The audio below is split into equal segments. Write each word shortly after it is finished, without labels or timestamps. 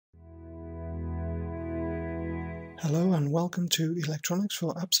Hello and welcome to Electronics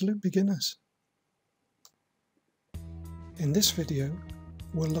for Absolute Beginners. In this video,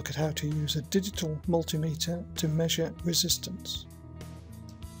 we'll look at how to use a digital multimeter to measure resistance.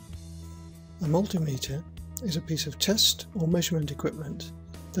 A multimeter is a piece of test or measurement equipment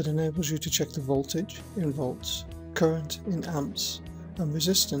that enables you to check the voltage in volts, current in amps, and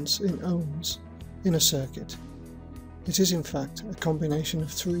resistance in ohms in a circuit. It is in fact a combination of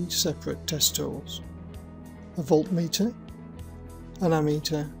three separate test tools: a voltmeter, an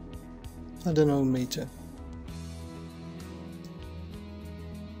ammeter, and an ohm meter.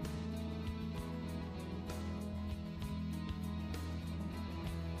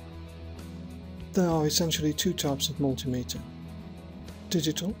 There are essentially two types of multimeter: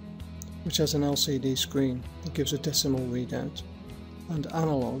 digital, which has an LCD screen that gives a decimal readout, and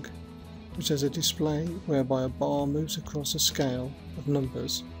analog, which has a display whereby a bar moves across a scale of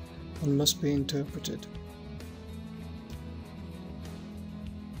numbers and must be interpreted.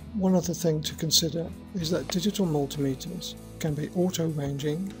 One other thing to consider is that digital multimeters can be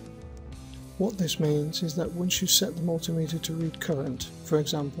auto-ranging. What this means is that once you set the multimeter to read current, for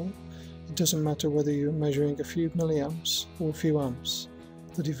example, it doesn't matter whether you're measuring a few milliamps or a few amps,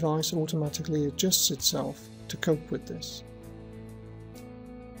 the device automatically adjusts itself to cope with this.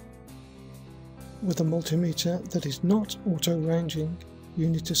 With a multimeter that is not auto-ranging, you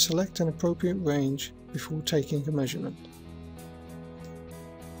need to select an appropriate range before taking a measurement.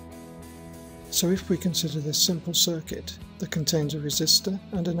 So if we consider this simple circuit that contains a resistor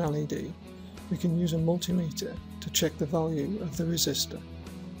and an LED, we can use a multimeter to check the value of the resistor.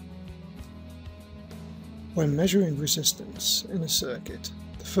 When measuring resistance in a circuit,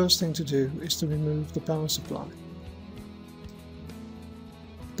 the first thing to do is to remove the power supply.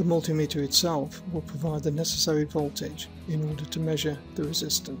 The multimeter itself will provide the necessary voltage in order to measure the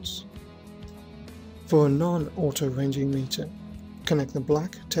resistance. For a non-auto-ranging meter, connect the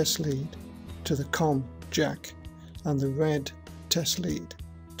black test lead to the COM jack and the red test lead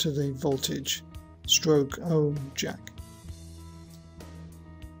to the voltage / ohm jack.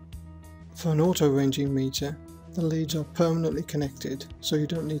 For an auto-ranging meter, the leads are permanently connected, so you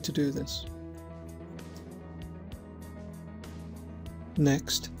don't need to do this.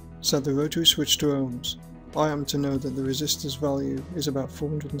 Next, set the rotary switch to ohms. I am to know that the resistor's value is about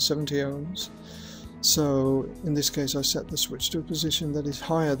 470 ohms, so in this case I set the switch to a position that is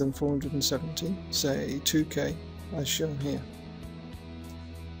higher than 470, say 2K, as shown here.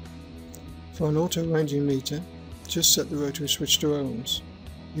 For an auto-ranging meter, just set the rotary switch to ohms.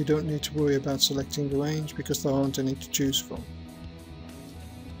 You don't need to worry about selecting the range because there aren't any to choose from.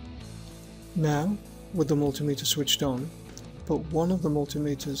 Now, with the multimeter switched on, put one of the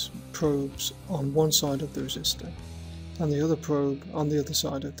multimeter's probes on one side of the resistor and the other probe on the other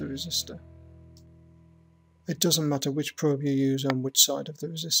side of the resistor. It doesn't matter which probe you use on which side of the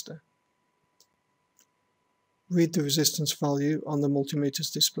resistor. Read the resistance value on the multimeter's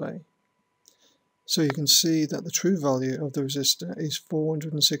display. So you can see that the true value of the resistor is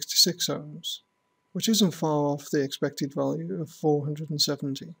 466 ohms, which isn't far off the expected value of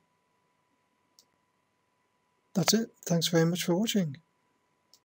 470. That's it. Thanks very much for watching.